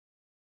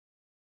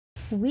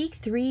Week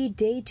 3,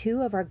 day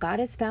 2 of our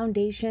Goddess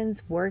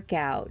Foundations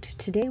workout.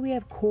 Today we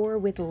have core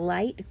with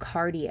light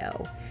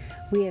cardio.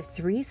 We have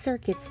 3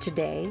 circuits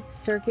today.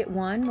 Circuit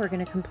 1 we're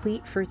going to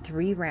complete for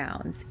 3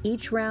 rounds.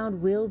 Each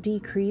round will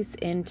decrease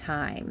in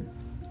time.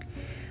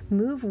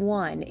 Move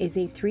 1 is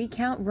a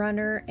 3-count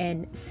runner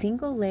and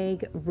single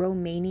leg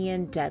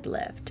Romanian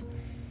deadlift.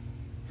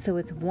 So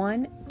it's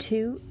 1,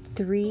 2,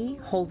 3,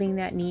 holding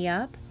that knee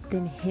up,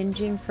 then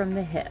hinging from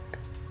the hip.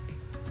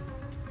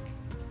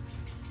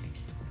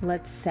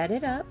 Let's set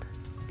it up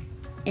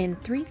in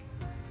 3,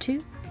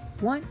 2,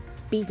 1,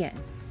 begin.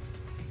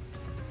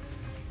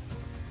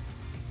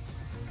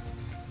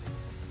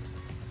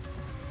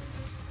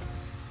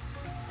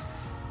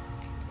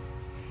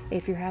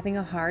 If you're having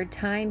a hard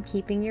time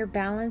keeping your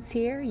balance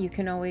here, you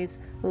can always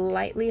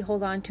lightly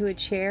hold on to a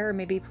chair or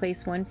maybe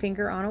place one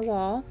finger on a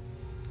wall,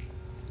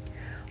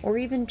 or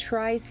even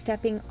try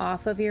stepping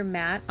off of your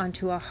mat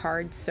onto a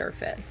hard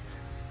surface.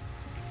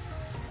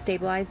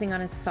 Stabilizing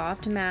on a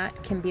soft mat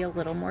can be a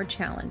little more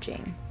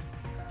challenging.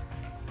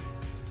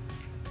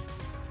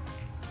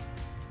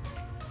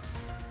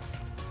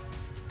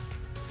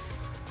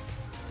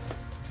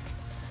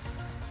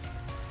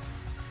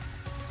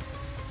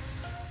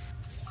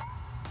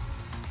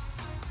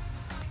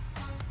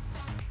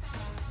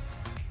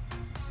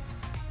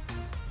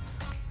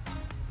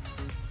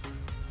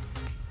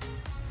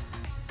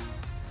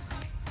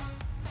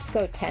 Let's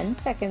go 10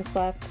 seconds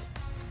left.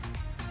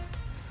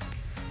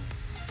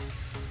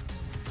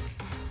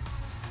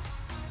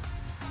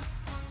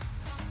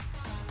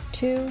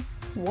 2,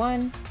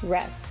 1,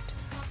 rest.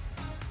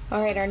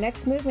 All right, our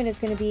next movement is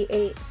going to be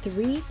a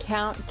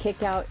 3-count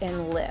kick out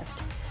and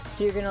lift.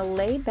 So you're going to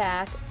lay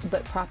back,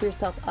 but prop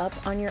yourself up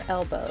on your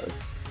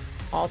elbows.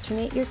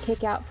 Alternate your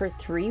kick out for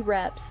 3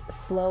 reps,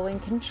 slow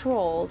and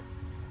controlled,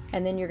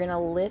 and then you're going to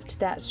lift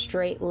that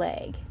straight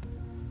leg.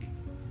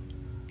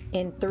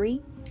 In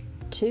 3,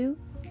 2,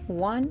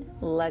 1,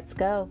 let's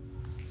go.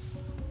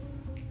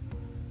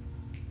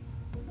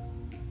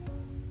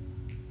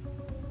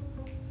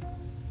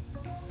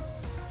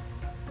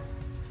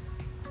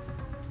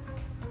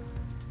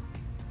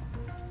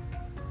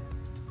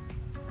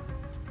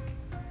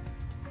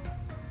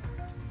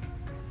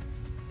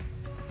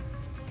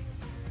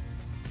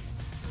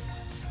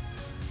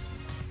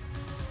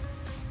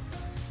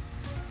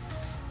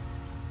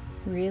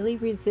 Really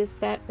resist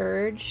that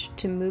urge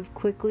to move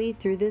quickly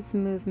through this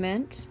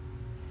movement.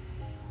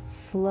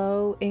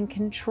 Slow and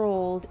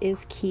controlled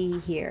is key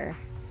here.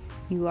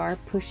 You are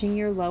pushing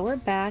your lower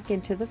back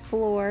into the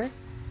floor,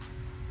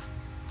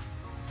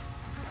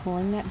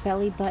 pulling that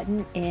belly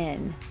button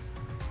in.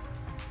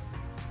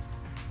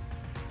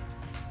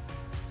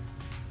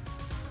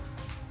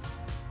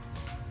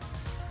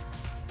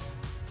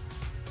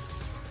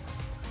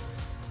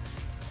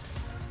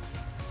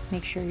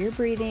 Make sure you're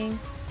breathing.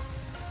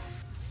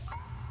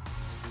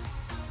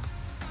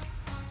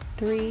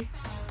 3,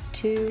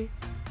 2,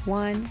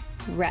 1,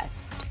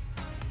 rest.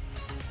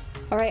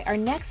 All right, our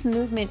next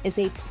movement is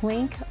a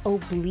plank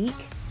oblique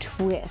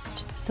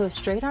twist. So a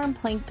straight arm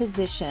plank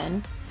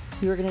position.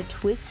 You're going to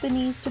twist the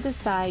knees to the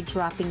side,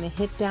 dropping the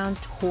hip down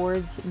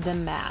towards the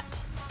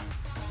mat.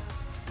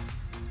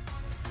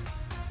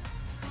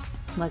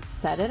 Let's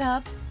set it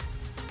up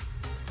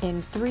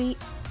in 3,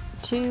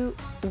 2,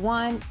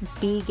 1,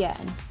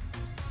 begin.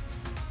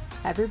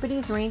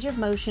 Everybody's range of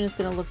motion is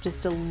going to look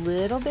just a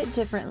little bit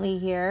differently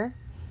here.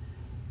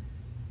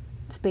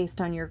 It's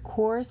based on your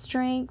core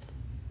strength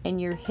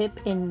and your hip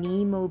and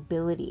knee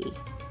mobility.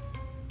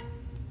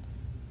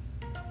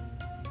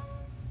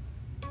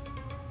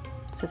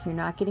 So if you're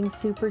not getting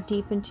super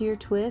deep into your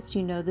twist,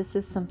 you know this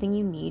is something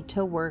you need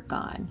to work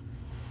on.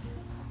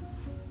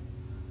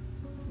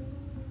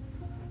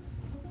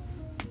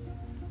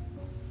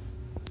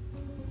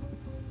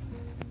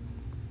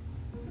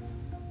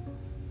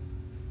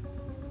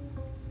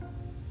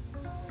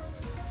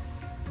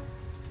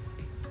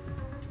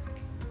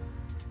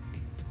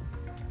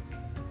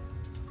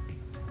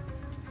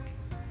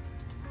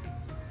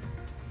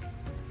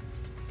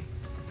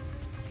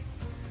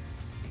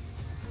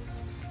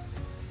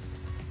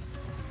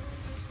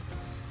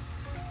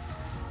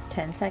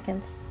 Ten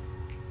seconds.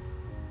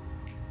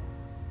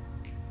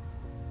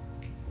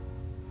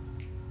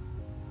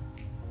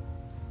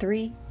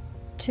 3,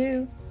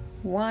 2,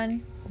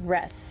 1,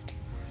 rest.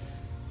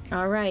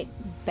 All right,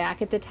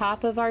 back at the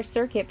top of our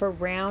circuit for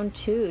round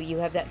 2. You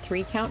have that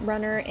 3-count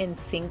runner and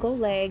single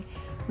leg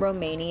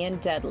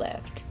Romanian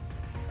deadlift.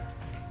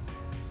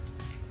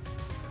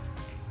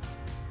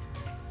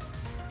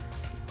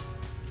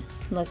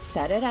 Let's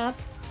set it up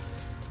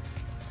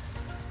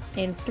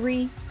in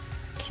 3,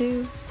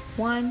 2,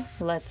 1,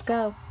 let's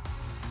go.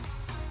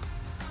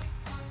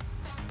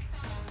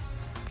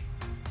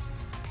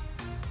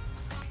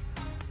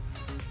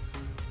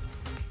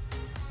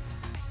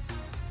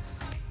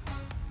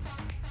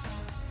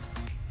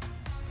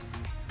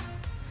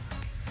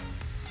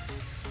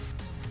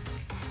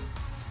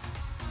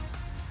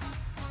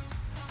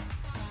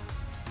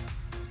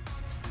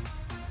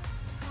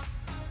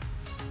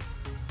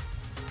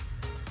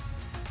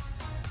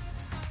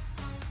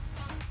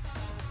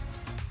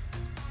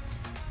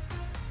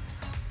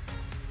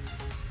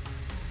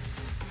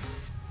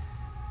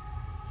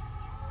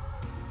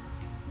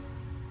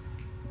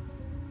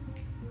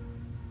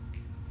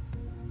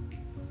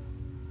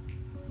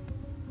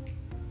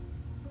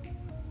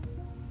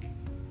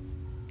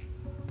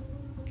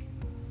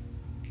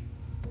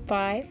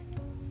 5,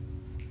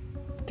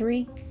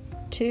 3,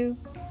 2,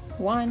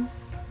 1,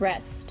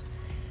 rest.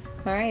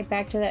 All right,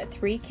 back to that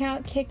 3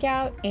 count kick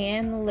out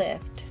and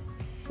lift.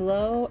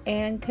 Slow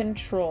and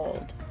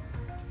controlled.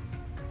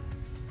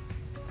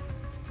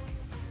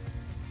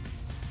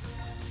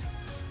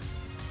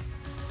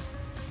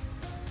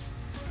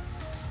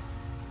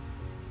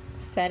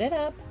 Set it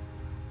up.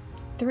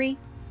 3,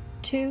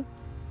 2,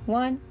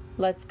 1,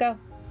 let's go.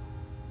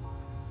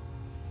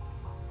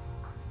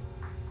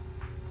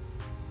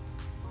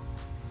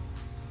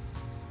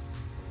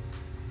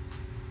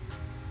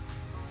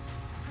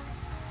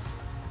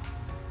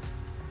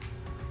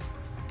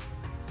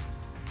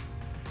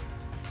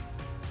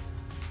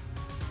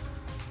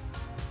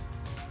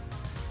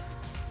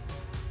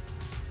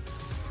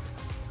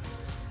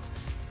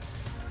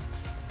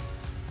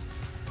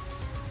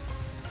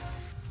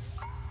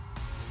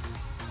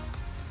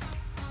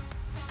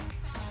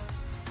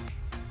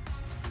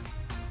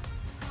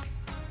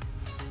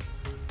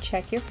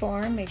 Check your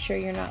form, make sure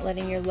you're not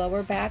letting your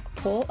lower back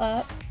pull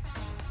up.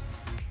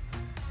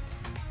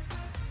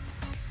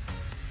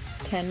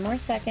 10 more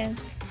seconds.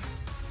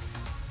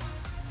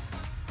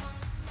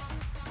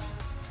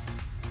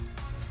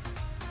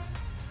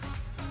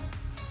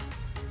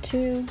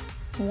 Two,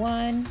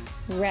 one,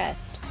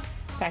 rest.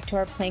 Back to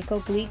our plank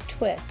oblique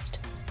twist.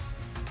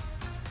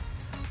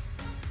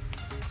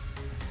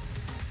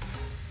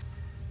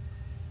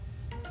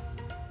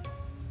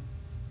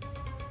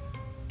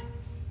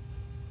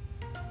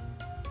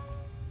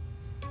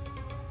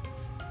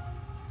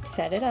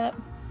 Set it up.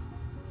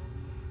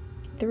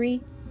 3,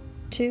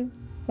 2,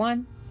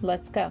 1,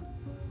 let's go.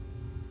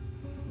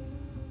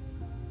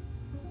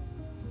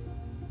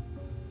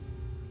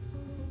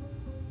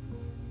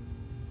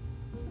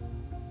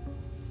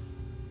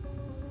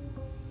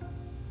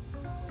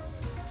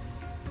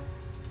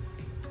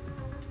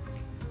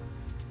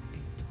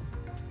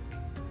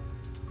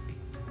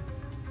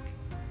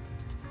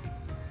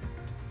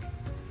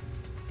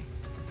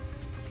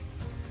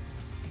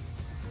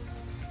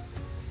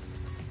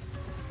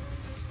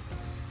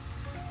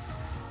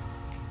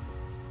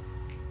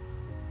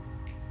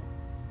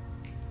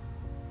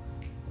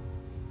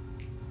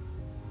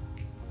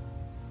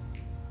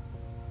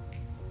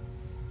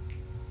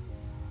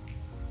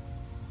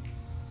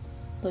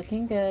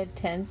 Looking good.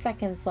 10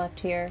 seconds left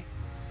here.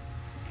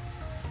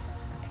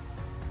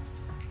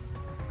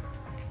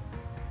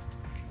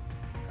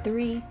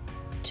 Three,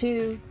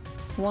 two,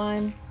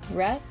 one,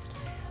 rest.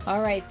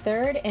 All right,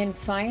 third and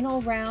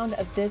final round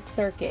of this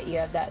circuit. You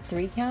have that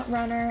 3 count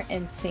runner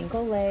and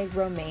single leg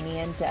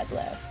Romanian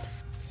deadlift.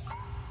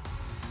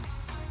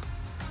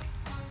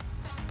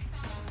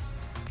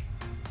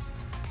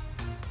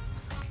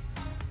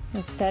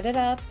 Let's set it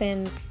up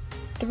in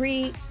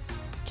 3,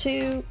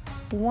 2,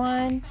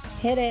 1,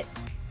 hit it.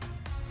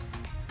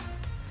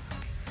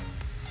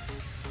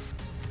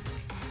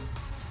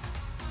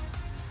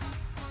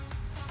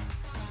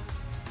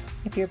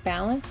 If your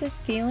balance is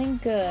feeling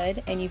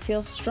good and you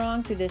feel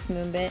strong through this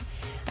movement,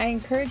 I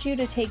encourage you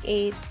to take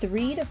a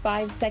 3 to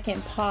 5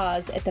 second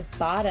pause at the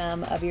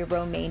bottom of your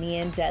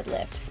Romanian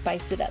deadlift.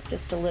 Spice it up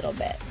just a little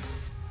bit.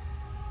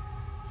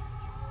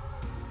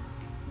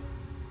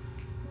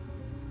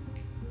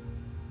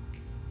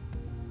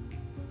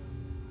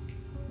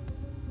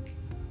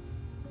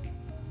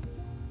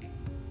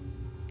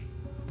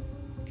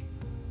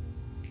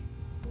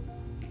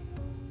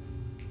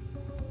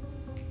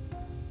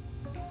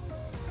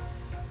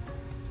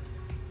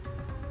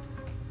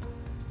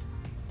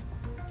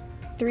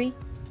 Three,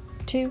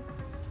 two,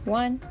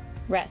 one,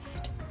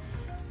 rest.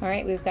 All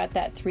right, we've got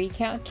that 3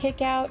 count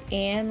kick out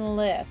and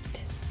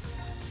lift.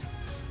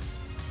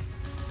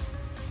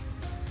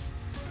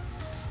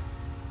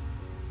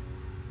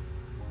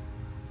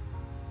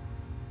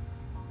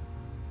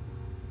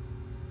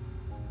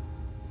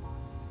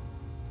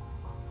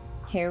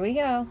 Here we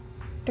go.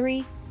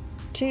 3,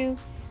 2,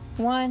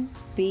 1,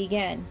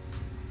 begin.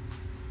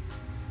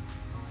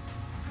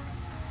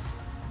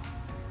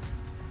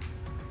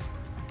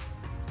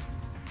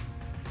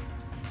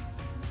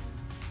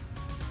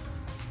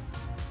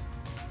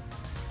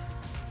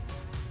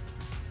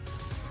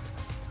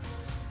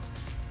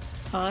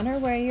 Honor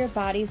where your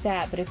body's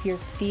at, but if you're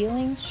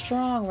feeling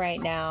strong right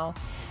now,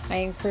 I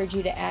encourage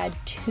you to add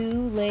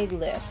 2 leg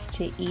lifts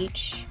to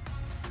each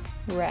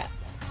rep.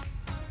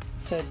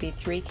 So it'd be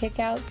 3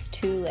 kickouts,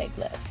 2 leg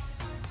lifts.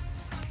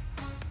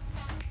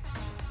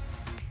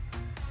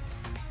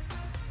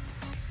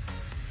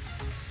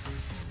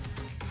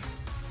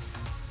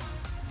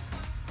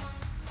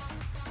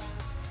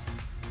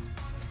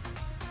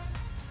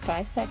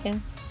 Five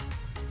seconds.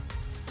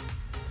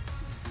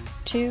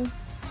 2,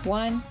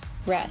 1,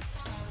 rest.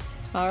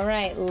 All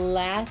right,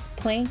 last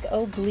plank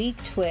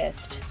oblique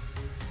twist.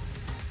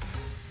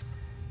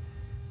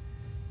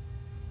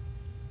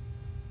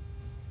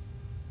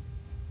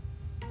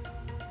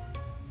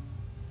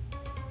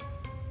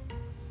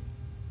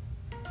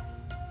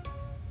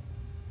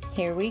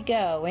 Here we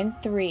go in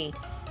 3,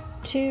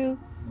 2,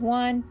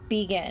 1,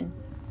 begin.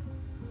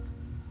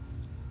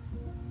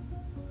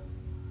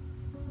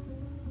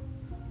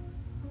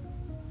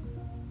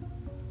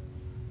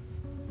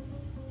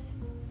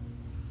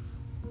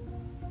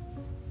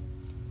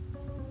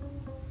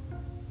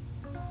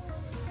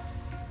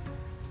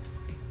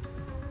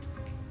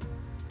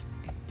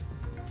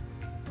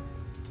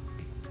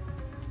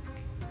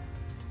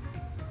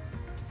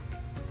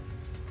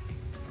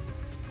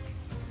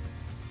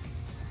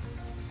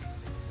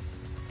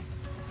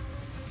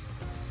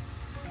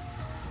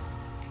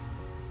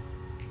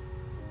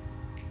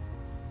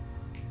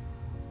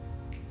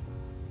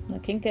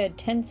 Looking good.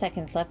 10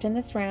 seconds left in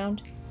this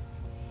round.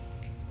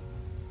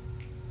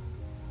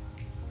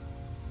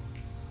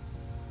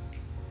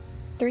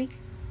 3,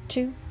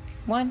 2,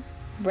 1,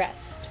 rest.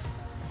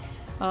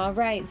 All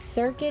right,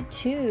 circuit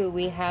 2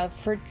 we have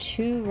for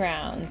 2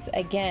 rounds.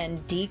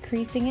 Again,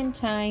 decreasing in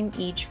time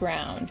each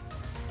round.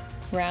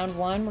 Round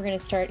 1, we're going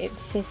to start at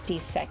 50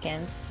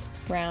 seconds.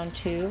 Round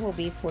 2 will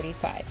be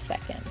 45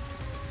 seconds.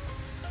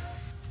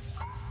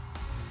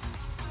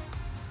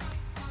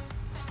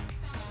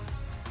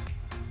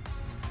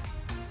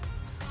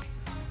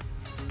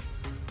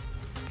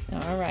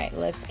 All right,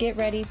 let's get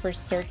ready for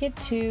circuit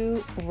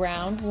 2,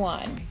 round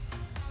 1.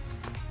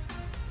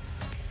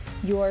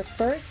 Your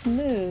first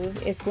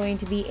move is going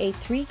to be a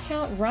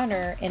 3-count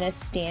runner in a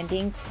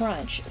standing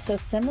crunch. So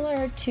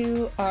similar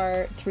to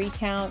our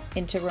 3-count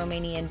into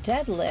Romanian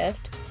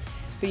deadlift,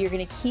 but you're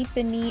going to keep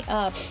the knee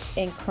up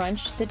and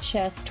crunch the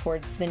chest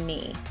towards the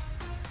knee.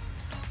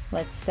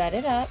 Let's set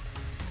it up.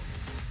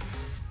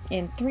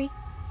 In 3,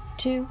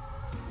 2,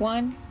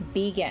 1,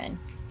 begin.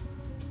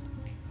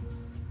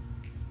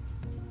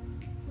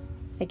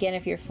 Again,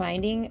 if you're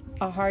finding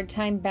a hard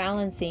time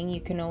balancing,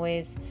 you can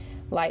always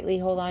lightly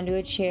hold onto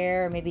a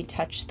chair or maybe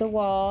touch the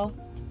wall.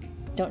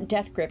 Don't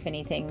death grip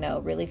anything though.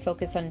 Really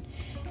focus on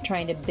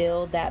trying to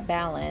build that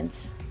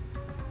balance,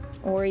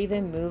 or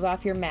even move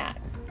off your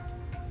mat.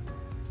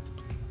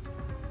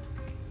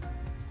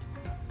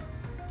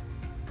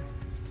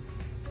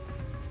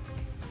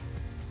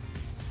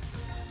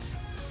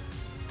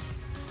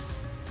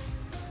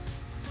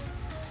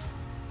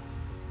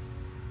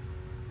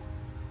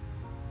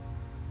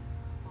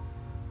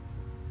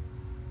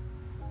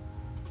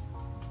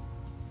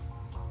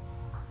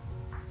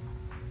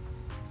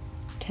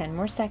 Ten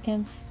more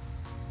seconds.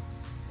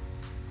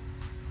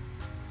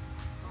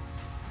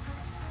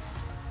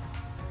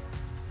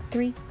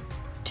 3,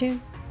 2,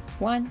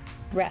 1,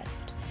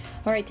 rest.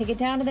 All right, take it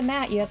down to the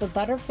mat. You have a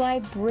butterfly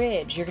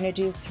bridge. You're going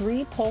to do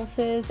 3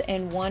 pulses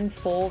and 1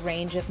 full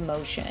range of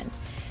motion.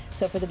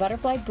 So for the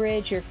butterfly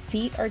bridge, your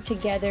feet are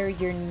together,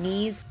 your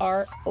knees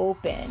are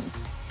open,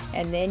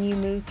 and then you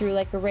move through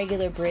like a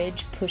regular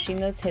bridge, pushing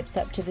those hips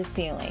up to the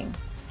ceiling.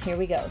 Here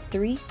we go.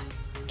 3,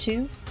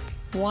 2,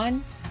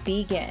 1,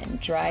 begin.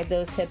 Drive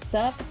those hips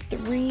up,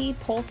 3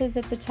 pulses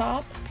at the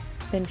top,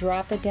 then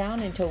drop it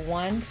down into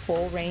 1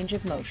 full range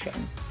of motion.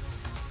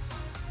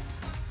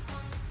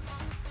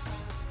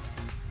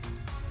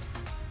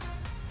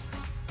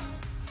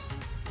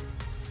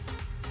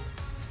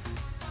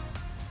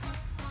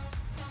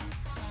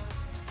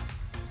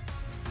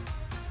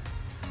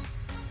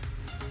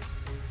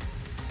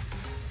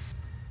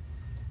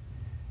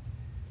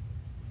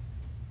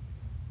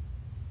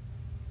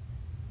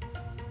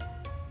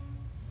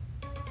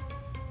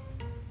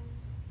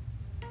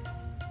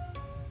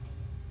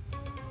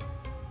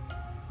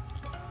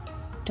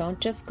 Don't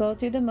just go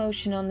through the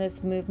motion on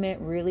this movement.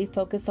 Really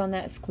focus on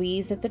that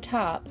squeeze at the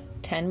top.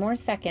 10 more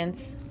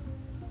seconds.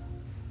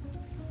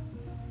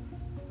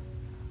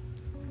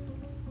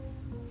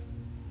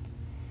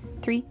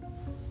 3,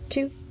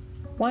 2,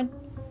 1,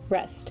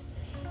 rest.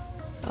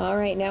 All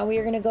right, now we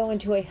are going to go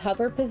into a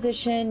hover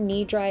position,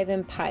 knee drive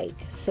and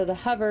pike. So the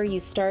hover, you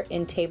start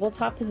in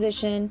tabletop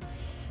position,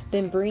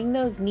 then bring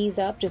those knees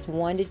up just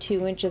 1 to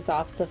 2 inches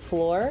off the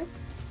floor.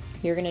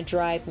 You're going to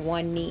drive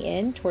one knee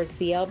in towards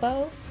the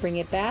elbow, bring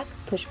it back,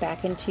 push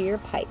back into your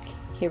pike.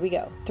 Here we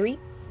go. 3,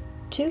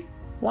 2,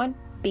 1,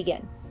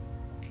 begin.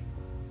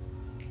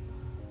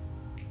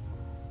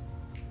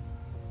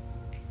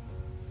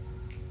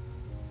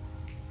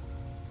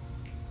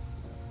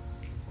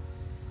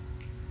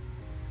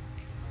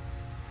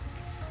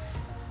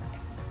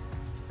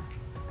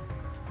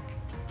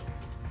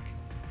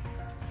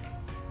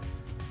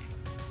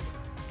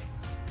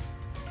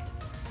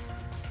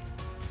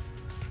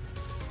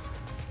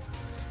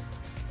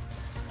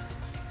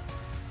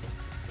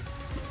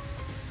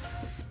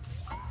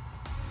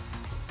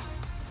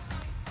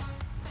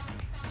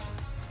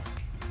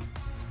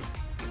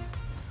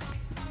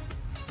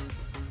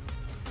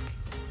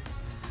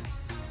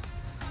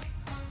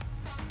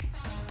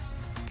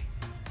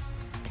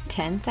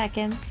 Ten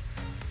seconds.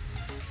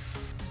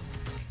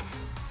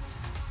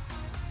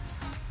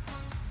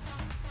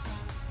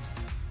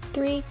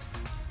 3,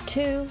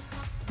 2,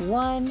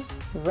 1,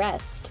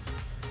 rest.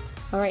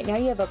 All right, now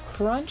you have a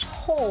crunch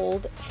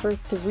hold for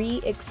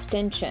 3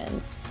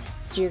 extensions.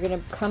 So you're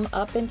going to come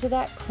up into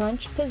that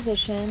crunch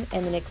position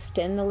and then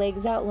extend the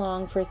legs out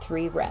long for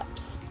 3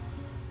 reps.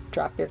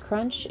 Drop your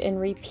crunch and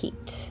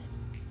repeat.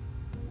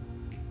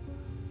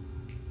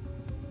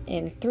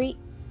 In 3,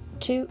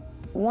 2,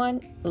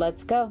 1,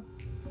 let's go.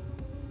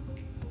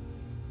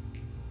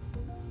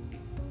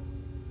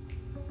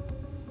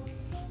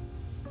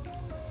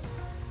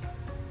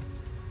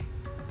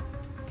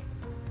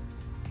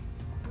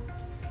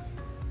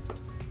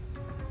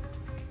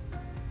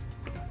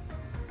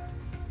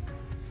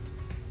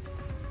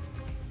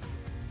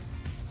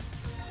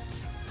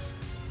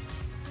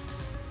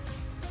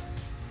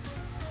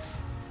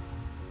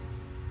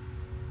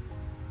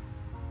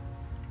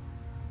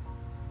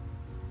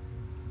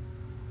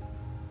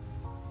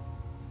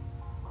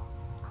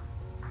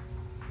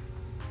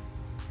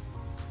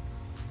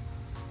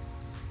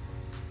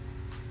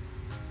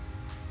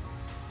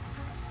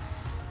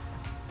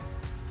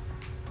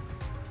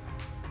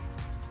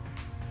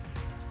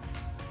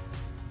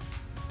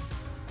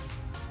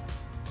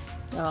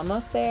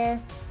 Almost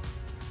there.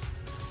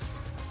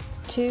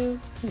 2,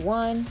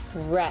 1,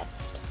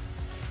 rest.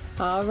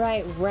 All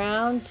right,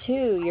 round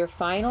 2, your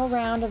final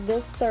round of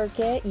this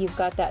circuit. You've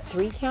got that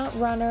 3-count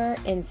runner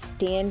in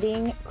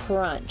standing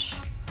crunch.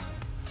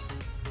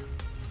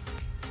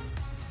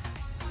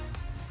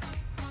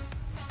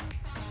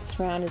 This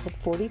round is a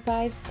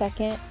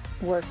 45-second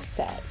work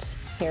set.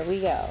 Here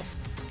we go.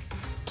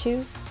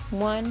 2,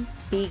 1,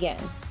 begin.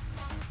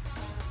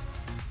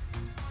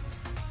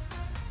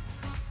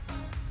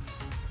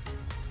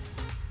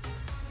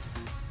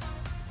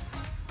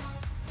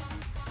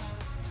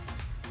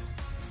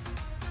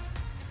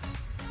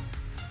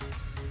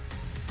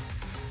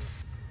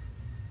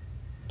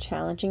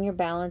 Challenging your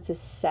balance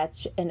is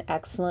such an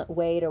excellent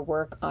way to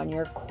work on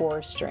your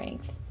core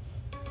strength.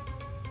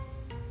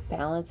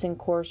 Balance and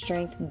core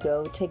strength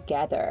go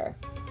together.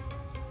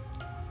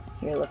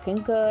 You're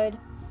looking good.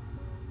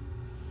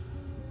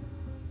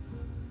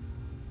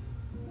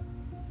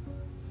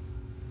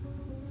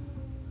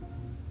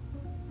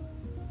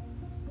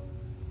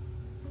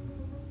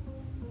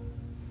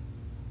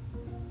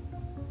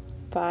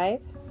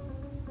 Five,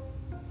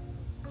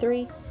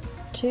 3,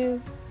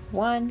 2,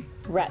 1,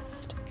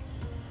 rest.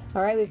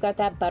 All right, we've got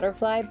that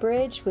butterfly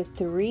bridge with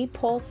 3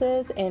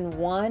 pulses in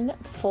 1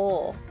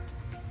 full.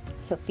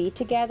 So feet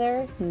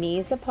together,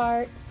 knees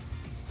apart.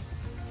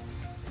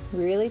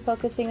 Really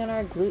focusing on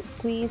our glute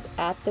squeeze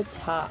at the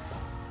top.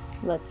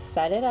 Let's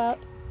set it up.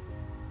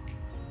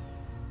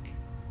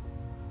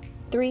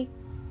 3,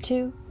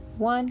 2,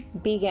 1,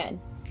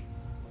 begin.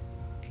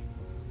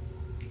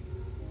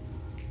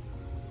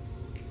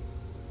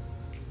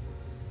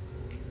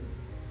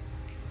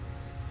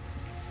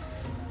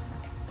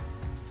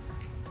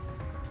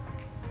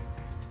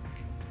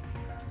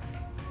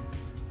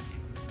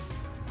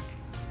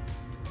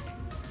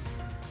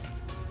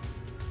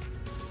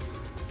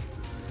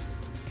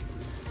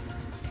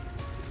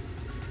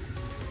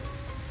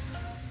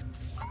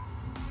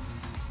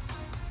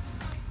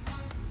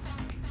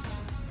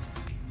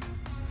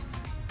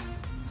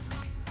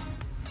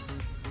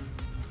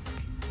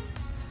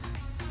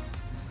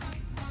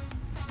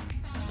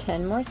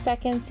 Ten more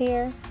seconds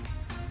here.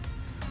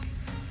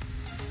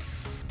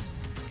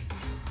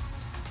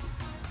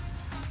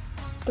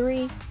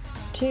 Three,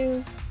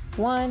 2,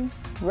 1,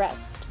 rest.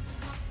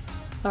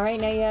 All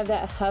right, now you have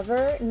that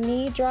hover,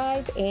 knee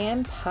drive,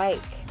 and pike.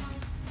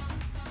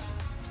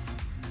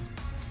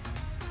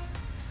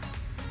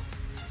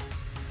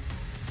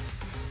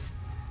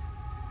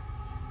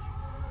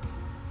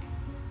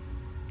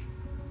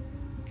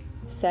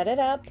 Set it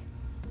up.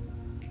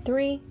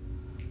 3,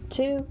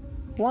 2,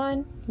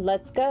 1,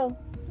 let's go.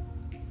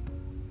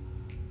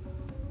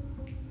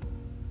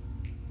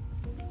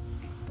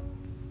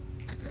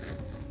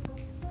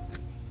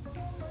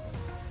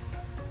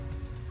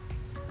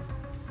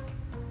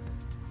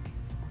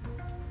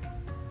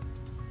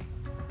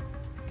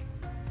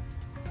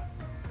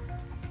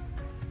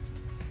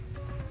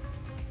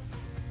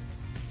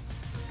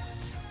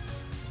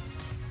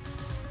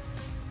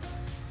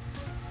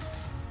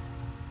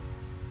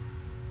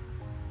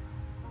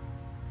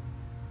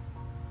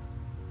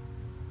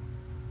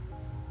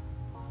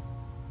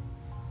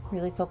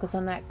 Really focus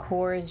on that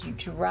core as you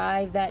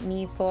drive that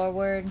knee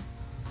forward.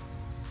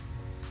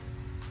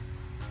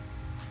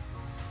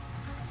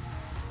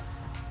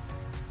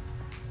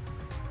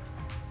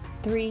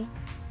 Three,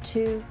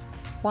 2,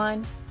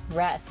 1,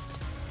 rest.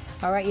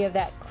 All right, you have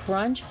that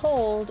crunch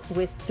hold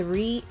with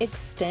 3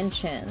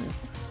 extensions.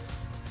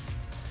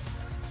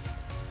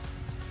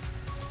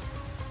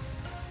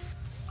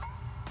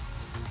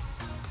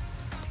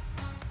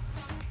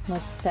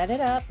 Let's set it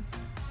up.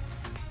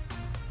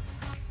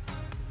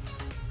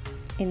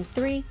 In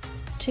 3,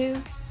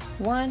 2,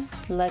 1,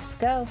 let's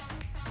go.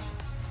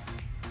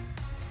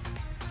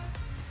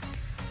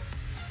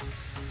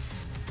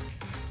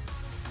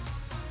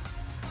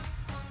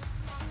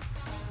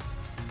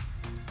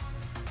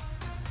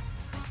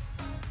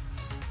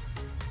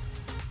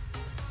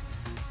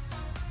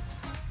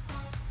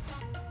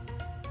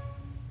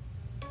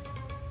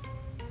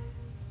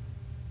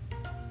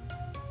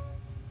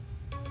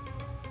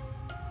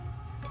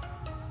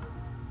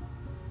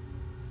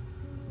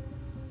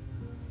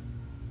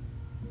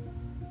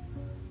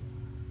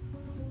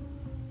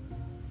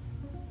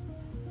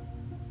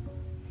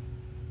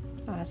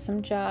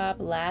 Awesome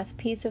job. Last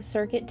piece of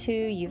circuit 2.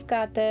 You've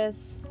got this.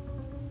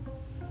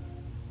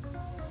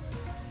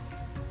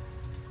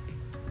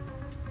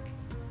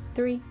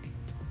 Three,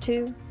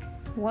 2,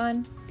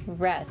 1,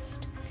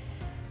 rest.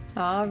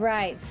 All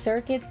right,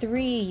 circuit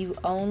 3, you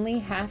only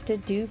have to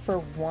do for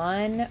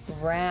 1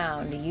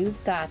 round.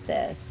 You've got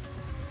this.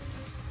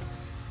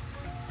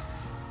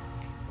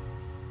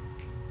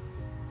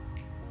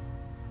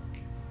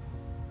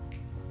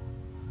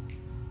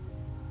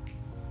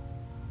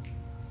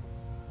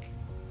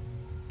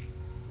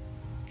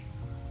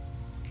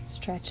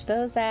 Stretch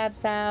those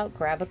abs out.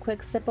 Grab a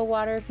quick sip of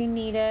water if you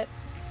need it.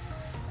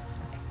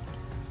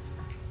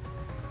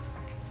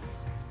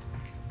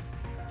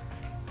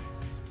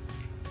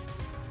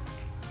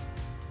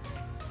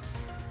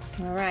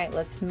 All right,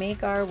 let's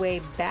make our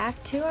way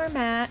back to our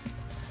mat.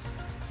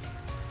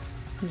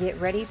 Get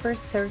ready for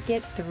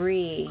circuit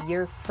 3.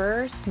 Your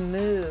first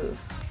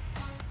move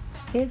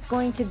is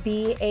going to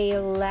be a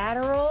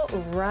lateral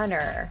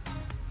runner.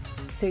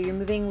 So you're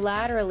moving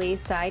laterally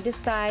side to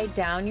side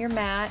down your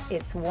mat.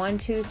 It's 1,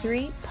 2,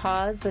 3.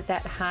 Pause with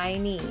that high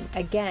knee.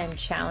 Again,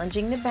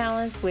 challenging the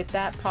balance with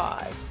that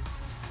pause.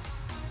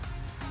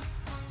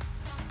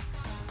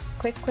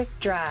 Quick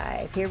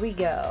drive. Here we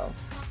go.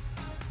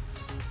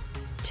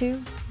 2,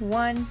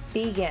 1,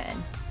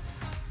 begin.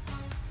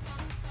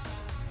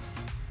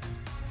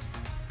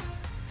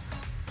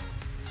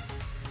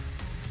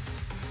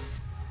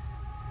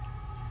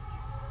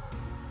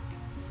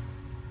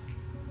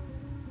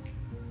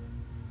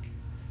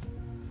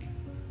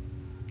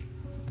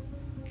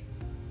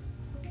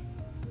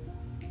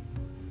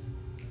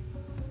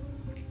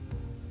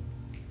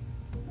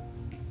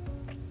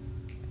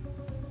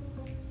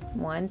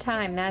 One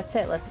time, that's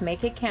it. Let's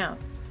make it count.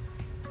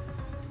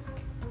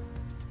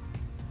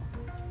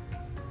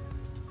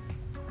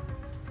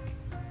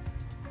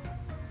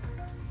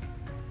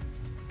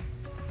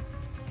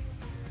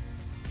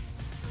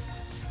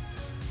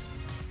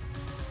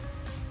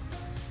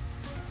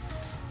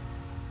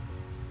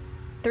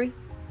 Three,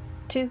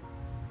 2,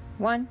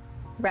 1,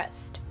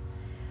 rest.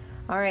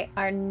 All right,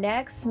 our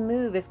next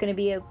move is going to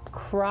be a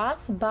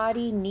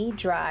cross-body knee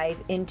drive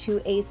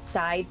into a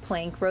side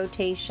plank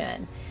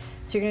rotation.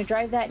 So you're going to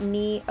drive that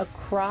knee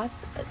across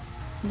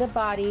the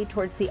body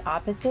towards the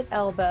opposite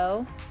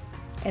elbow,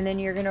 and then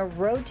you're going to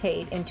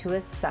rotate into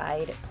a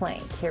side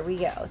plank. Here we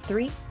go.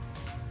 3,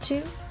 2,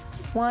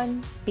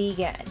 1,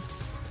 begin.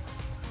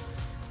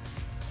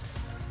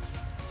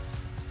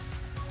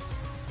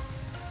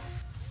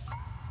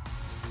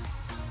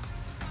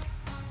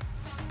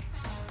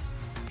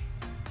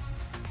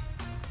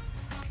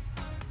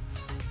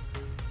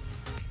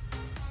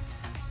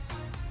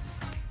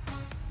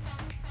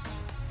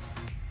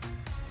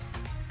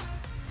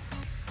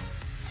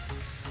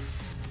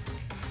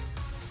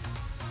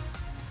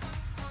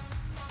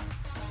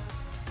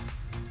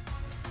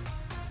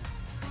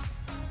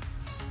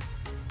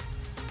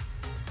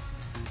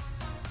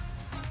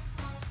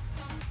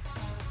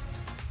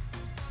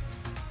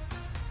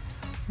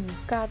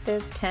 You've got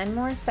this. 10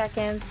 more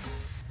seconds.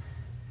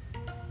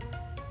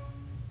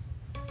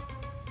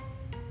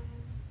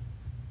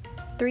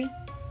 Three,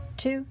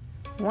 2,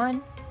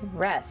 1,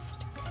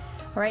 rest.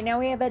 All right, now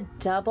we have a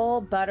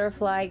double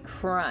butterfly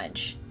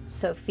crunch.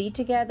 So feet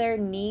together,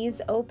 knees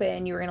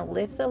open. You're going to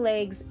lift the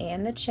legs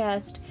and the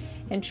chest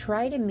and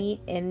try to meet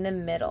in the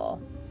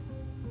middle.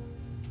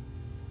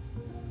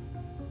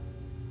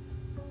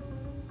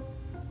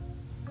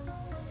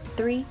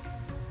 Three,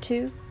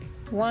 2,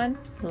 1,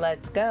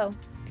 let's go.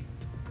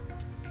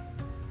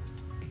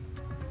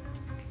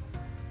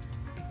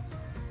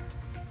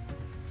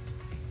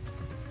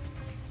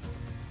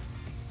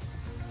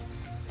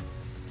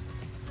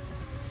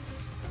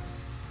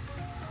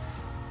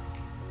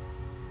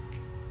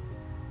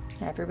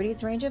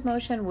 Everybody's range of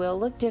motion will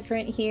look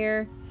different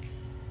here.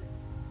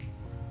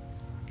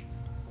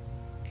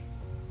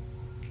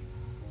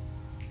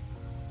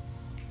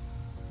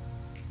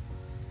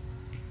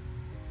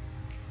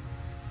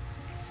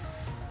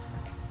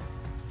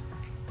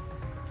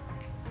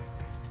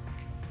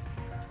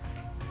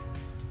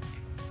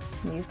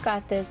 You've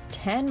got this.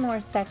 10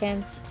 more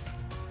seconds.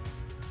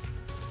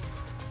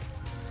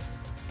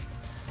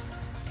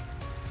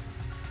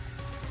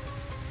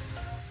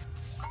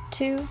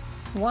 Two,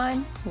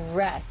 1,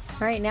 rest.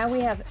 All right, now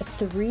we have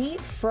 3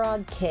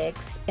 frog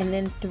kicks and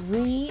then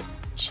 3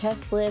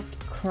 chest lift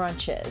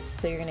crunches.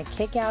 So you're going to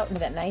kick out into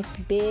that nice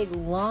big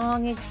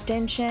long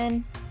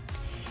extension.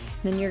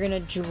 Then you're going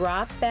to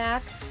drop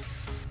back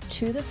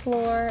to the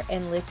floor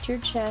and lift your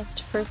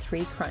chest for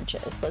 3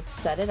 crunches. Let's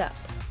set it up.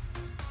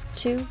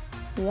 2,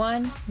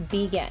 1,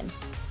 begin.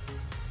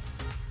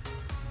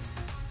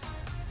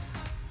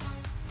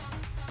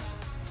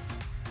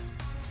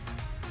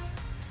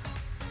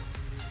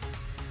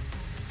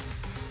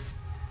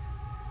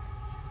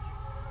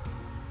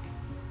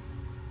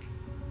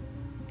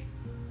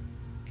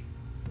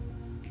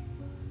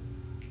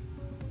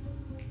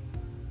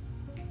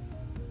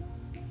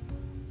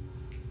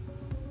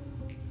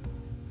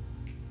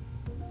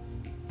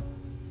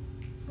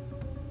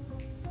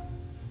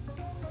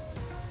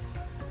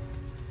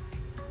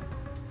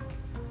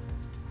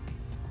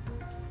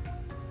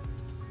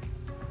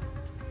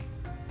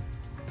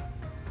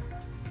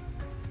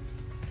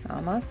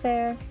 Almost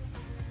there.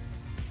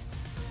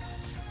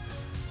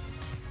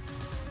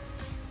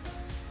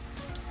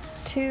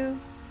 2,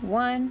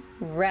 1,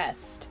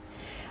 rest.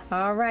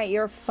 All right,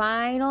 your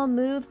final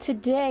move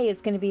today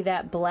is going to be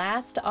that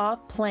blast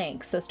off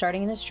plank. So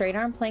starting in a straight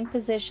arm plank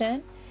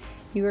position,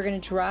 you are going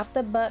to drop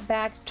the butt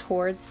back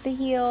towards the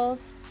heels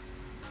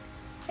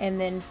and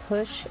then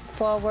push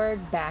forward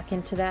back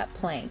into that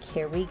plank.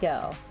 Here we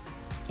go.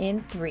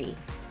 In 3,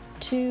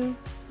 2,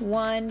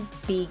 1,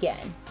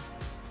 begin.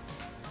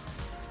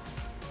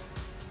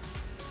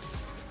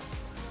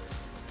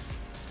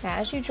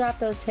 As you drop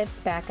those hips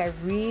back, I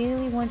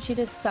really want you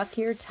to suck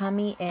your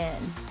tummy in.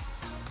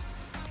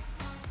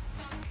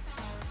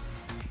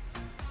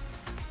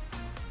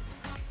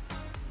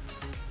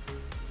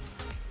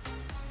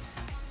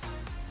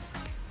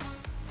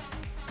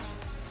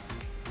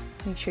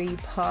 Make sure you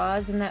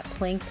pause in that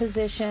plank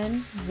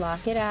position,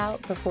 lock it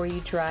out before you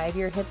drive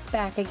your hips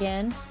back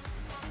again.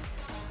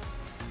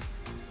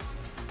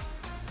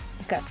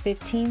 You've got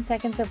 15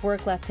 seconds of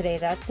work left today.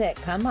 That's it.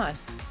 Come on.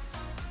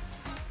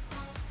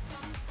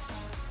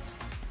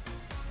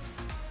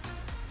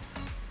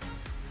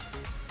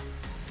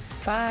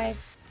 5,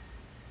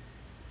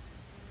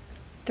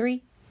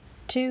 3,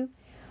 2,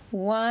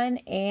 1,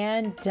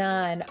 and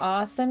done.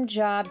 Awesome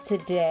job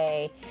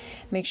today.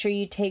 Make sure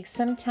you take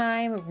some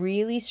time,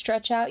 really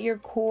stretch out your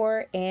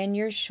core and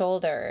your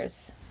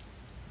shoulders.